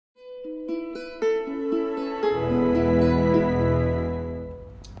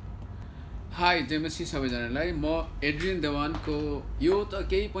High जेमेसी सबैजनालाई म Adrian देवानको यो त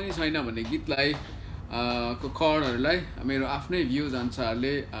केही पनि छैन भन्ने गीतलाई को कर्डहरूलाई मेरो आफ्नै भ्युज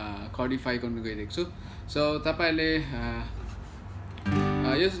अनुसारले कर्डिफाई गर्न गइरहेको छु। सो तपाईले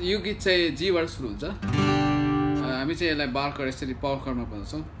यो गीत चाहिँ जीबाट सुरु हुन्छ। हामी चाहिँ यसलाई बार कर्ड यसरी पावर कर्डमा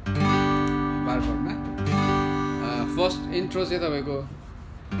बजाउँछौँ। बार कर्डमा फर्स्ट इन्ट्रो चाहिँ तपाईको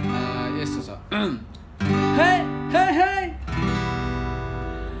यस्तो छ। हे हे हे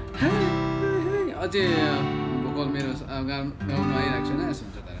अझै भोकल मेरो गाउँमा आइरहेको छैन यस्तो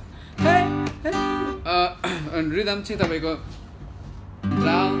हुन्छ तर रिदम चाहिँ तपाईको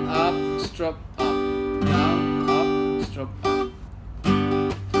down up stroke up down up stroke up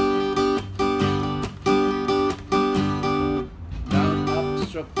down up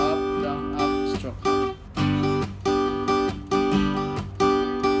stroke up down up stroke up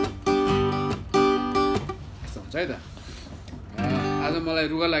यस्तो हुन्छ है त। आज मलाई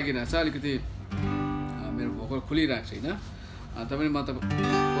रुगा लागिरहेको छ अलिकति मेरो भोकल खुलिरहेको छैन तपाईँ म त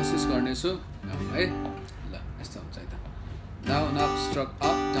कोसिस गर्नेछु है ल यस्तो हुन्छ है त। Down up stroke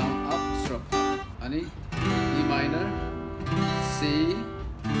up down up stroke up अनि ई माइनर सी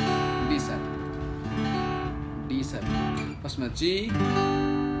डी7 फर्स्टमा जी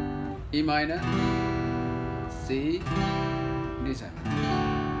ई माइनर सी डी7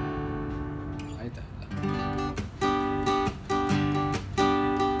 है त।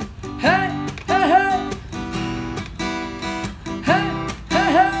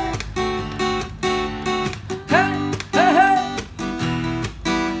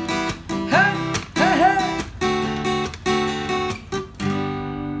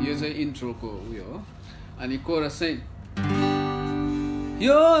 इन्ट्रोको उयो हो अनि कोरस चाहिँ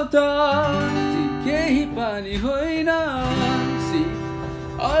यो त केही पानी होइन सी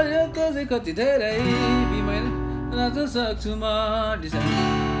अरे त चाहिँ कति धेरै बिमार नाच्न सक्छु म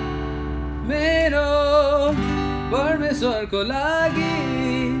मेरो परमेश्वरको लागि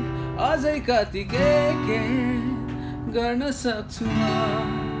अझै कति के गर्न सक्छु म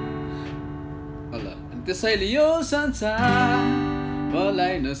ल अनि त्यसैले यो संसार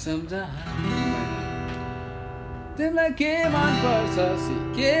मलाई नसम्झा तिमीलाई के मन पर्छ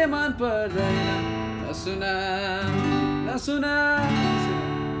के मन पर्दैन नसुना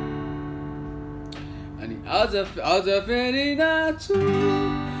अनि अझ फेरि नाच्छु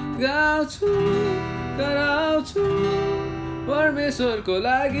गाउँछु कराउँछु परमेश्वरको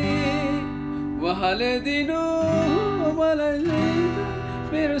लागि उहाँले दिनु मलाई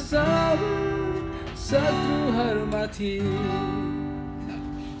मेरो सबै शत्रुहरूमाथि।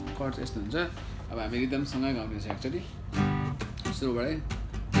 कर्ड यस्तो हुन्छ। अब हामी रिदमसँगै गाउनेछ एक्चुअली सुरुबाटै।